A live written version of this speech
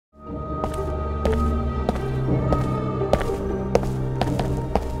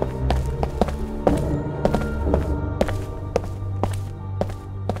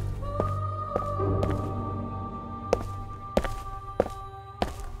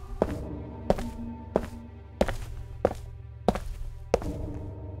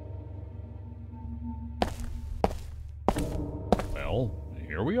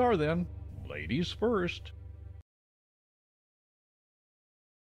are then. Ladies first.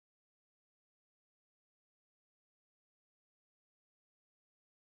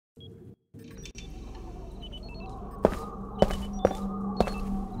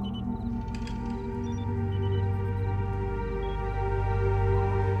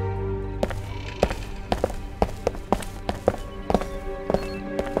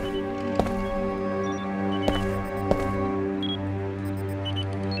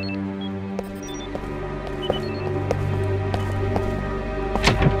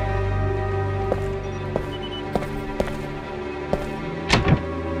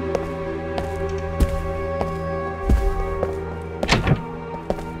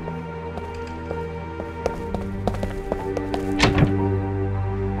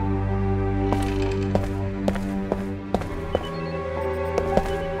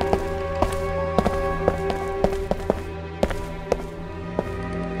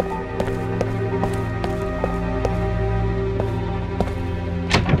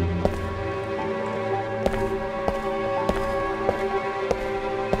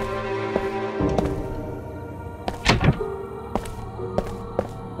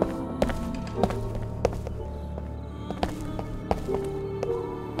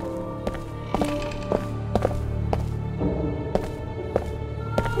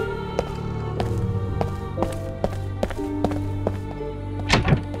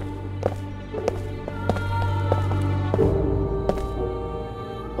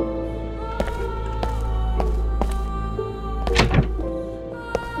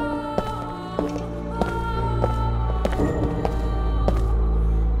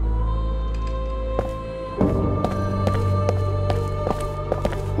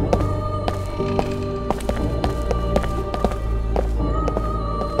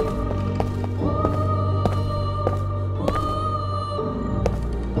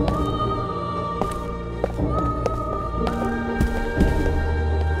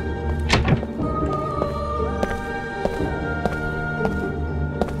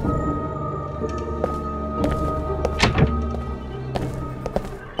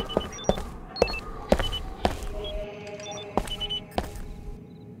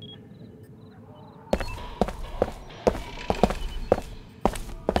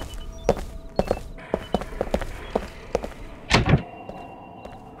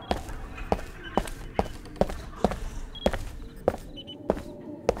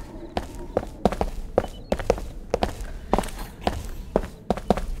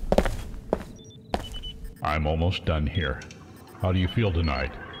 I'm almost done here. How do you feel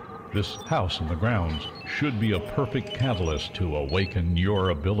tonight? This house and the grounds should be a perfect catalyst to awaken your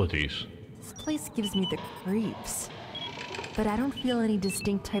abilities. This place gives me the creeps, but I don't feel any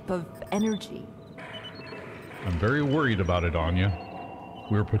distinct type of energy. I'm very worried about it, Anya.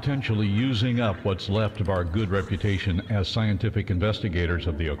 We're potentially using up what's left of our good reputation as scientific investigators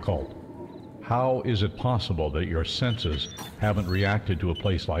of the occult. How is it possible that your senses haven't reacted to a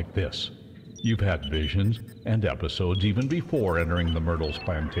place like this? You've had visions and episodes even before entering the Myrtles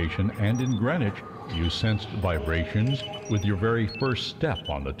plantation, and in Greenwich, you sensed vibrations with your very first step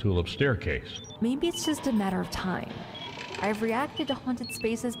on the tulip staircase. Maybe it's just a matter of time. I've reacted to haunted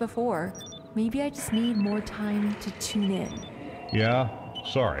spaces before. Maybe I just need more time to tune in. Yeah,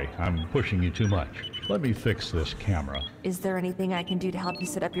 sorry, I'm pushing you too much. Let me fix this camera. Is there anything I can do to help you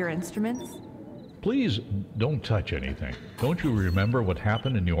set up your instruments? Please don't touch anything. Don't you remember what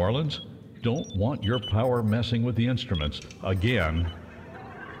happened in New Orleans? Don't want your power messing with the instruments again.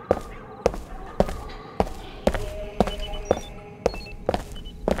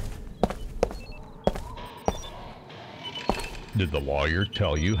 Did the lawyer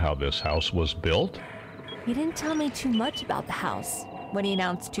tell you how this house was built? He didn't tell me too much about the house. When he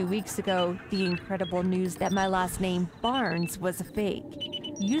announced 2 weeks ago the incredible news that my last name, Barnes, was a fake.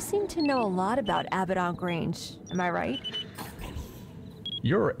 You seem to know a lot about Abaddon Grange, am I right?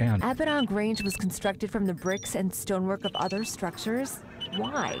 You're an... Abaddon Grange was constructed from the bricks and stonework of other structures?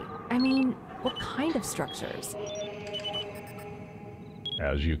 Why? I mean, what kind of structures?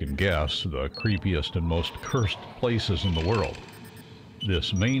 As you can guess, the creepiest and most cursed places in the world.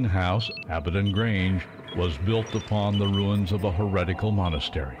 This main house, Abaddon Grange, was built upon the ruins of a heretical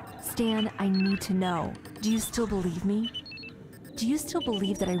monastery. Stan, I need to know. Do you still believe me? Do you still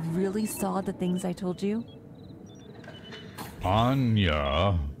believe that I really saw the things I told you?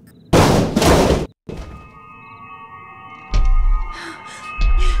 Anya...